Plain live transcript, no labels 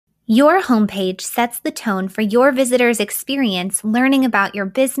Your homepage sets the tone for your visitors' experience learning about your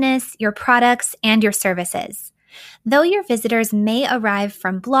business, your products, and your services. Though your visitors may arrive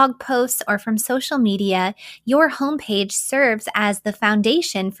from blog posts or from social media, your homepage serves as the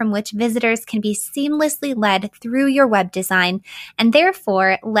foundation from which visitors can be seamlessly led through your web design and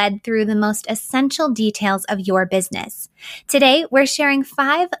therefore led through the most essential details of your business. Today, we're sharing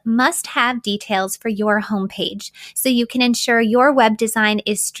 5 must-have details for your homepage so you can ensure your web design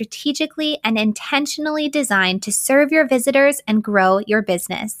is strategically and intentionally designed to serve your visitors and grow your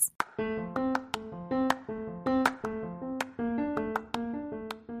business.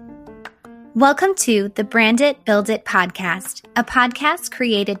 Welcome to the Brand It, Build It podcast, a podcast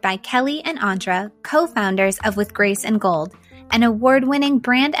created by Kelly and Andra, co-founders of With Grace and Gold, an award-winning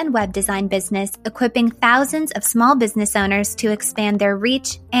brand and web design business equipping thousands of small business owners to expand their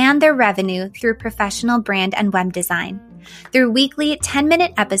reach and their revenue through professional brand and web design. Through weekly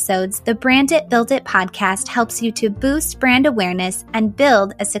 10-minute episodes, the Brand It, Build It podcast helps you to boost brand awareness and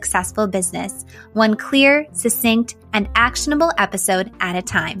build a successful business, one clear, succinct, and actionable episode at a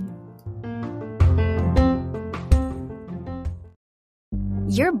time.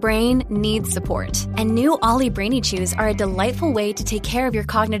 Your brain needs support, and new Ollie Brainy Chews are a delightful way to take care of your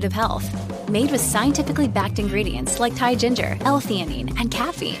cognitive health. Made with scientifically backed ingredients like Thai ginger, L-theanine, and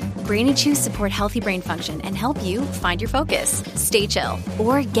caffeine, Brainy Chews support healthy brain function and help you find your focus, stay chill,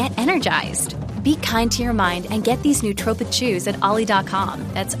 or get energized. Be kind to your mind and get these nootropic chews at ollie.com.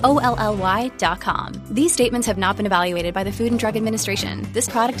 That's OLLY.com. These statements have not been evaluated by the Food and Drug Administration. This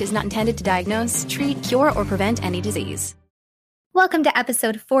product is not intended to diagnose, treat, cure, or prevent any disease. Welcome to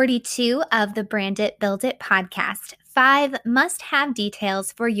episode 42 of the Brand It, Build It podcast, 5 must-have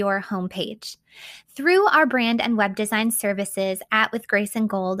details for your homepage. Through our brand and web design services at With Grace and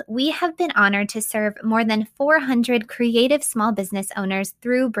Gold, we have been honored to serve more than 400 creative small business owners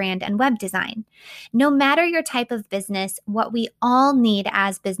through brand and web design. No matter your type of business, what we all need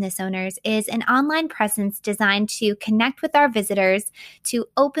as business owners is an online presence designed to connect with our visitors, to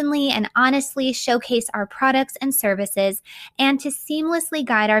openly and honestly showcase our products and services, and to seamlessly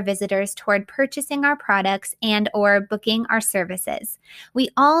guide our visitors toward purchasing our products and/or booking our services. We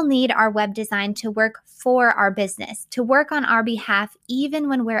all need our web design to work for our business, to work on our behalf even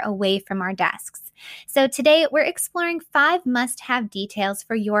when we're away from our desks. So today we're exploring 5 must-have details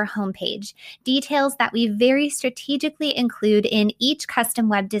for your homepage, details that we very strategically include in each custom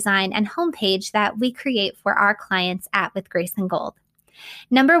web design and homepage that we create for our clients at With Grace and Gold.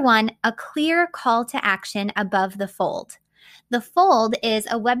 Number 1, a clear call to action above the fold. The fold is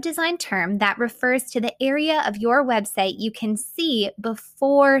a web design term that refers to the area of your website you can see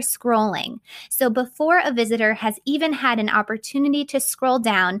before scrolling. So before a visitor has even had an opportunity to scroll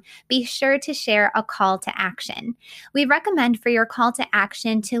down, be sure to share a call to action. We recommend for your call to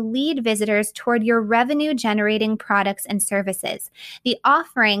action to lead visitors toward your revenue-generating products and services, the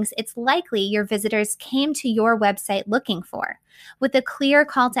offerings it's likely your visitors came to your website looking for. With a clear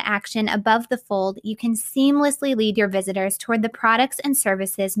call to action above the fold, you can seamlessly lead your visitors toward the products and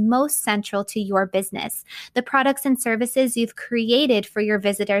services most central to your business, the products and services you've created for your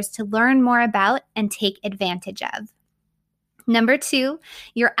visitors to learn more about and take advantage of. Number 2,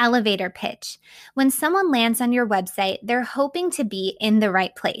 your elevator pitch. When someone lands on your website, they're hoping to be in the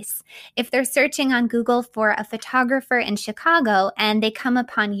right place. If they're searching on Google for a photographer in Chicago and they come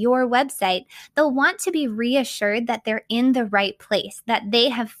upon your website, they'll want to be reassured that they're in the right place, that they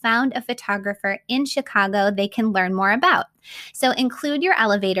have found a photographer in Chicago they can learn more about. So include your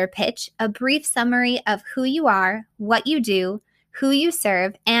elevator pitch, a brief summary of who you are, what you do, who you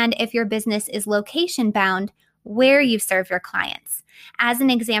serve, and if your business is location bound, where you serve your clients. As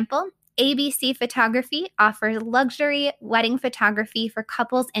an example, ABC Photography offers luxury wedding photography for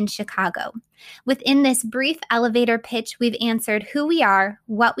couples in Chicago. Within this brief elevator pitch, we've answered who we are,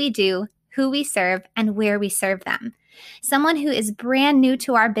 what we do, who we serve, and where we serve them. Someone who is brand new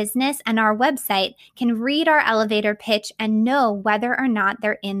to our business and our website can read our elevator pitch and know whether or not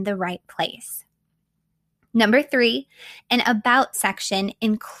they're in the right place. Number 3, an about section,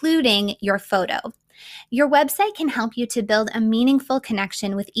 including your photo. Your website can help you to build a meaningful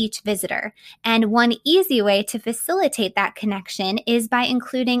connection with each visitor, and one easy way to facilitate that connection is by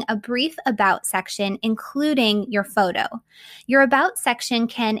including a brief about section, including your photo. Your about section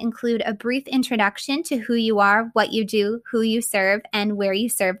can include a brief introduction to who you are, what you do, who you serve, and where you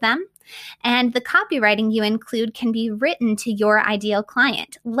serve them. And the copywriting you include can be written to your ideal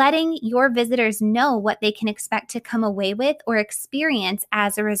client, letting your visitors know what they can expect to come away with or experience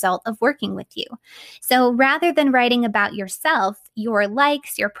as a result of working with you. So rather than writing about yourself, your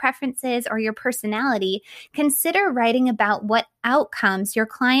likes, your preferences, or your personality, consider writing about what outcomes your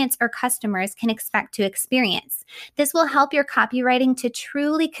clients or customers can expect to experience. This will help your copywriting to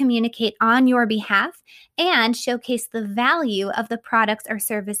truly communicate on your behalf and showcase the value of the products or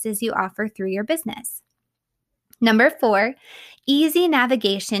services you offer through your business. Number 4, easy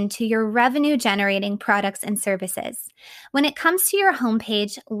navigation to your revenue-generating products and services. When it comes to your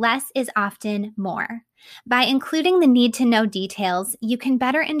homepage, less is often more. By including the need-to-know details, you can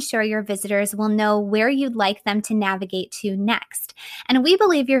better ensure your visitors will know where you'd like them to navigate to next. And we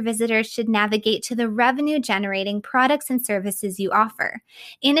believe your visitors should navigate to the revenue-generating products and services you offer.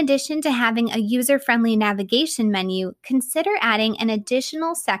 In addition to having a user-friendly navigation menu, consider adding an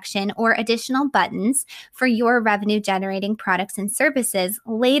additional section or additional buttons for your revenue-generating products and services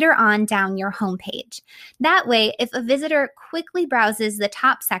later on down your homepage. That way, if a visitor quickly browses the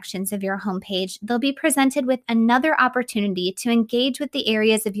top sections of your homepage, they'll be presented with another opportunity to engage with the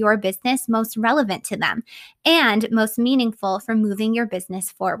areas of your business most relevant to them and most meaningful for moving your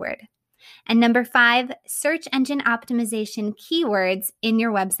business forward. And number 5, search engine optimization keywords in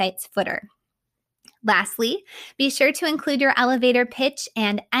your website's footer. Lastly, be sure to include your elevator pitch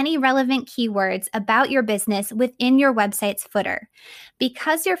and any relevant keywords about your business within your website's footer.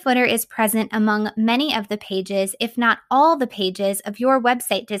 Because your footer is present among many of the pages, if not all the pages of your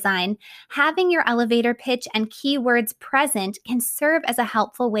website design, having your elevator pitch and keywords present can serve as a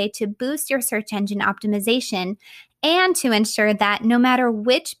helpful way to boost your search engine optimization and to ensure that no matter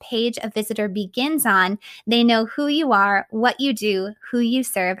which page a visitor begins on, they know who you are, what you do, who you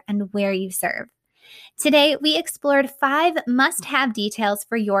serve, and where you serve. Today, we explored 5 must-have details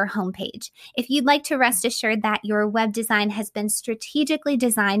for your homepage. If you'd like to rest assured that your web design has been strategically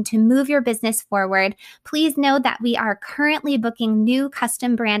designed to move your business forward, please know that we are currently booking new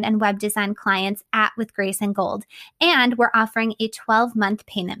custom brand and web design clients at With Grace and Gold, and we're offering a 12-month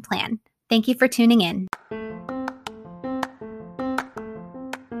payment plan. Thank you for tuning in.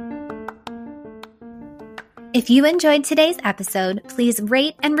 If you enjoyed today's episode, please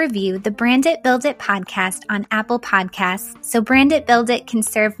rate and review the Brand It, Build It podcast on Apple Podcasts so Brand It, Build It can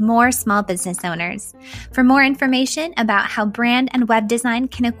serve more small business owners. For more information about how brand and web design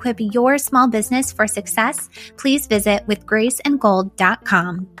can equip your small business for success, please visit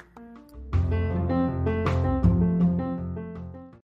withgraceandgold.com.